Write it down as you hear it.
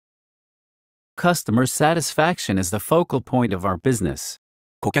Customer satisfaction is the focal point of our business.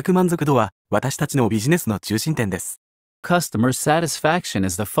 顧客満足度は私たちのビジネスの中心点です。Customer satisfaction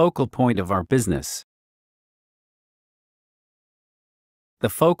is the focal point of our business. The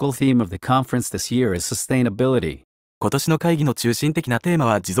focal theme of the conference this year is sustainability. 今年の会議の中心的なテーマ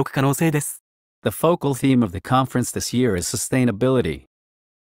は持続可能性です。The focal theme of the conference this year is sustainability.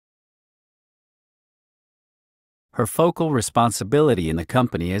 Her focal responsibility in the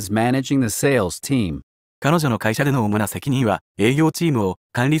company is managing the sales team. 彼女の会社での主な責任は営業チームを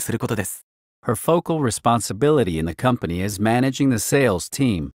管理することです。Her focal responsibility in the company is managing the sales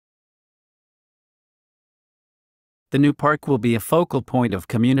team. The new park will be a focal point of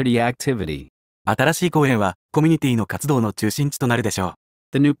community activity. 新しい公園はコミュニティの活動の中心地となるでしょう。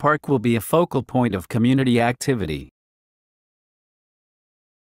The new park will be a focal point of community activity.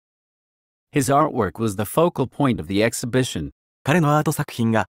 His artwork was the focal point of the exhibition. 彼のアート作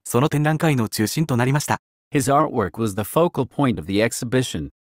品がその展覧会の中心となりました。His artwork was the focal point of the exhibition.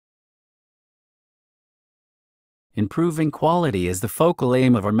 Improving quality is the focal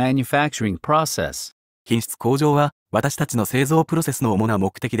aim of our manufacturing process. 品質向上は私たちの製造プロセスの主な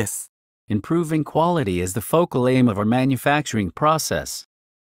目的です。Improving quality is the focal aim of our manufacturing process.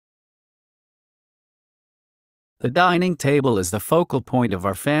 The dining table is the focal point of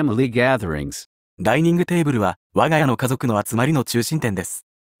our family gatherings. ダイニングテーブルは我が家の家族の集まりの中心点です。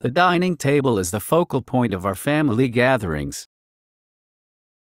The dining table is the focal point of our family gatherings.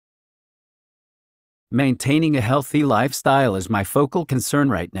 Maintaining a healthy lifestyle is my focal concern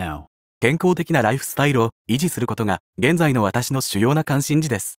right now. 健康的なライフスタイルを維持することが現在の私の主要な関心事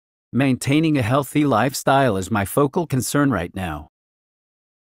です。Maintaining a healthy lifestyle is my focal concern right now.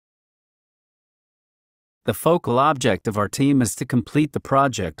 The focal object of our team is to complete the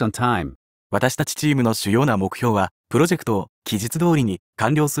project on time. 私たちチームの主要な目標は、プロジェクトを期日通りに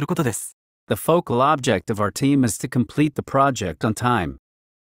完了することです。The focal object of our team is to complete the project on time.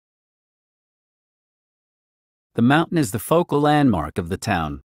 The mountain is the focal landmark of the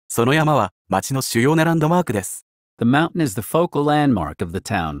town. その山は町の主要なランドマークです。The mountain is the focal landmark of the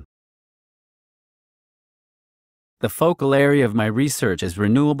town. The focal area of my research is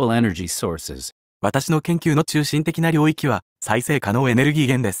renewable energy sources. 私の研究の中心的な領域は再生可能エネルギー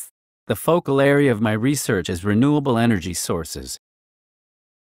源です。The focal area of my research is renewable energy sources.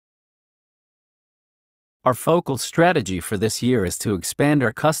 Our focal strategy for this year is to expand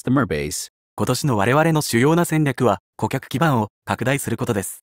our customer base. 今年の我々の主要な戦略は顧客基盤を拡大することで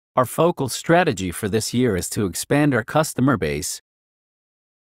す。Our focal strategy for this year is to expand our customer base.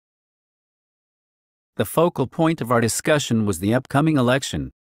 The focal point of our discussion was the upcoming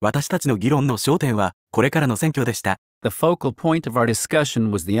election. 私たちの議論の焦点はこれからの選挙でした。The focal point of our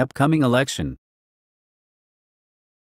discussion was the upcoming election.